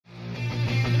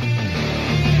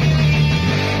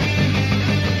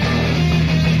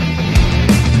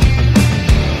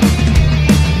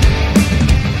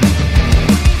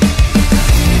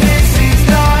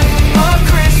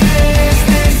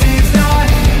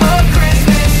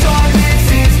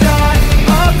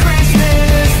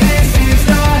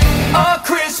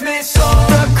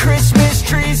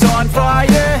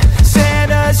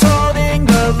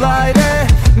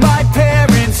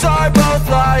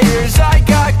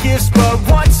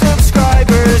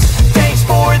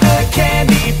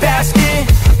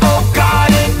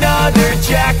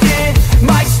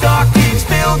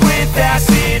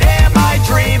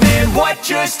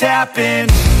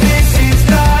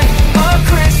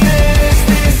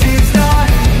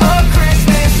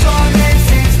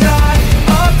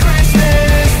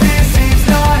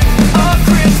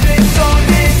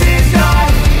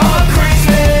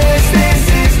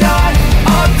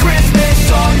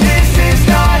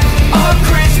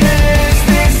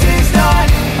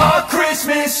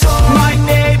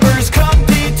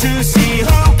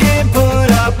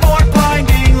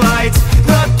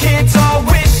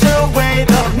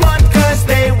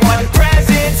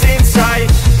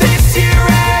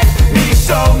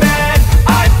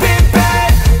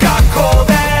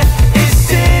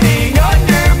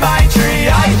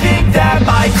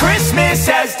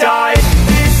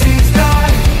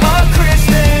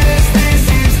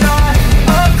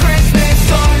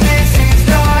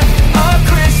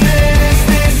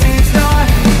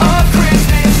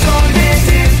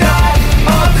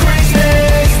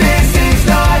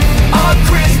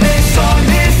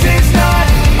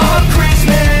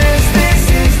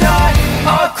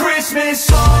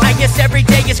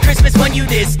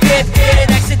this gifted.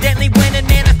 Accidentally went and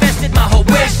manifested my whole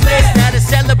wish list. Now to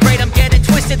celebrate, I'm getting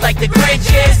twisted like the Grinch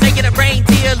is. Making a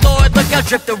reindeer, Lord, look how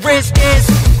dripped the wrist is.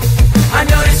 I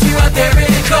noticed you out there in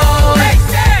the cold.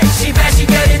 She bad, she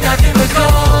getting nothing but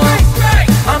gold.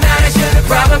 I'm mad, I should've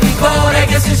probably called. I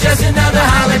guess it's just another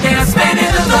holiday I'm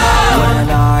spending alone. When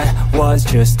I was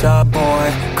just a boy,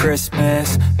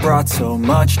 Christmas brought so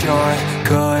much joy.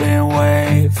 Couldn't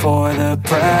wait for the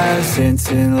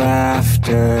presents and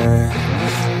laughter.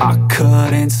 I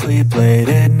couldn't sleep late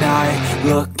at night,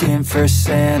 looking for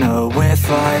Santa with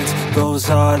lights. Those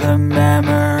are the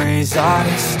memories I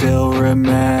still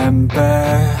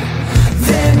remember.